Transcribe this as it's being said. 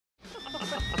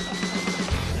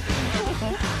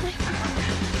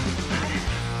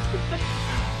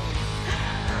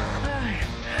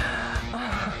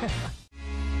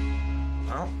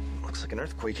like an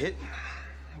earthquake hit.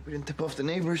 We didn't tip off the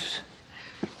neighbors.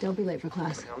 Don't be late for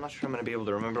class. I'm not sure I'm gonna be able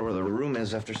to remember where the room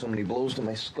is after so many blows to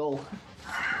my skull.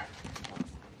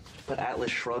 Put Atlas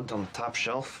Shrugged on the top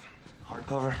shelf.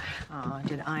 Hardcover. Oh,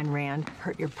 did Ayn Rand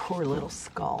hurt your poor little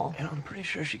skull? You know, I'm pretty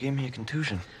sure she gave me a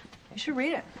contusion. You should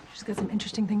read it. She's got some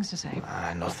interesting things to say.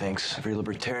 No thanks. Every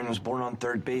libertarian was born on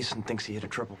third base and thinks he hit a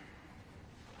triple.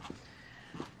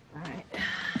 All right.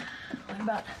 What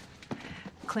about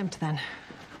Klimt, then?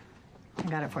 I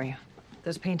got it for you.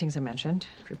 Those paintings I mentioned.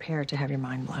 Prepare to have your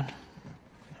mind blown.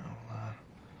 I'll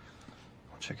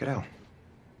check it out.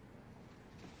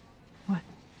 What?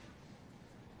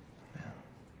 Yeah.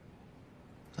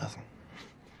 Nothing.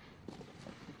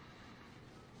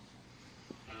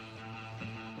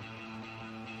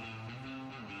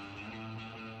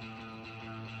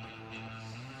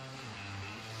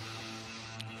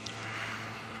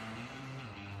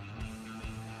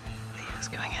 Leo's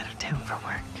going out of town for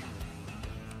work.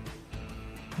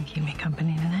 You keep me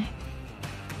company tonight?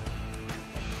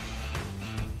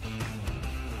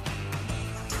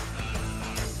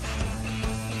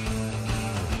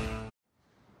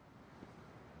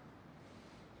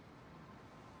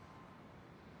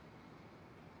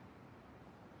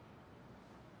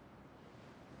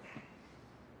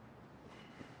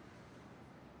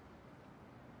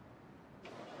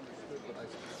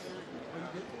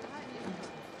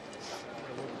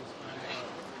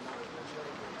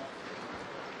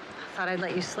 Thought I'd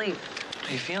let you sleep. How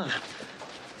are you feeling?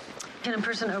 Can a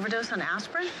person overdose on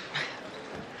aspirin?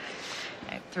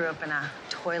 I threw up in a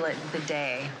toilet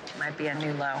bidet. Might be a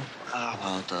new low.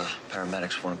 Well, the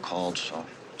paramedics weren't called, so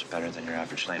it's better than your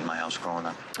average night in my house growing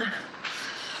up.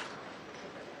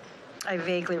 I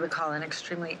vaguely recall an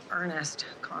extremely earnest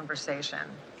conversation.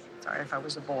 Sorry if I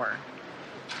was a bore.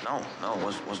 No,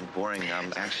 it wasn't boring.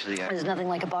 Actually, There's nothing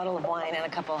like a bottle of wine and a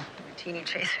couple martini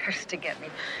chasers to get me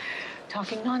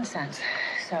talking nonsense.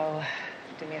 So,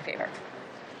 do me a favor.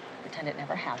 Pretend it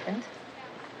never happened.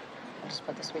 I'll just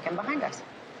put this weekend behind us.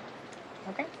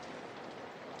 Okay?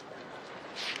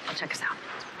 I'll check us out.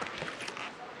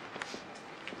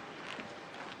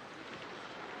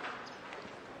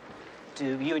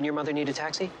 Do you and your mother need a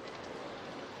taxi?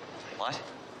 What?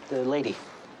 The lady.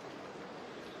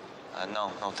 No,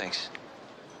 thanks.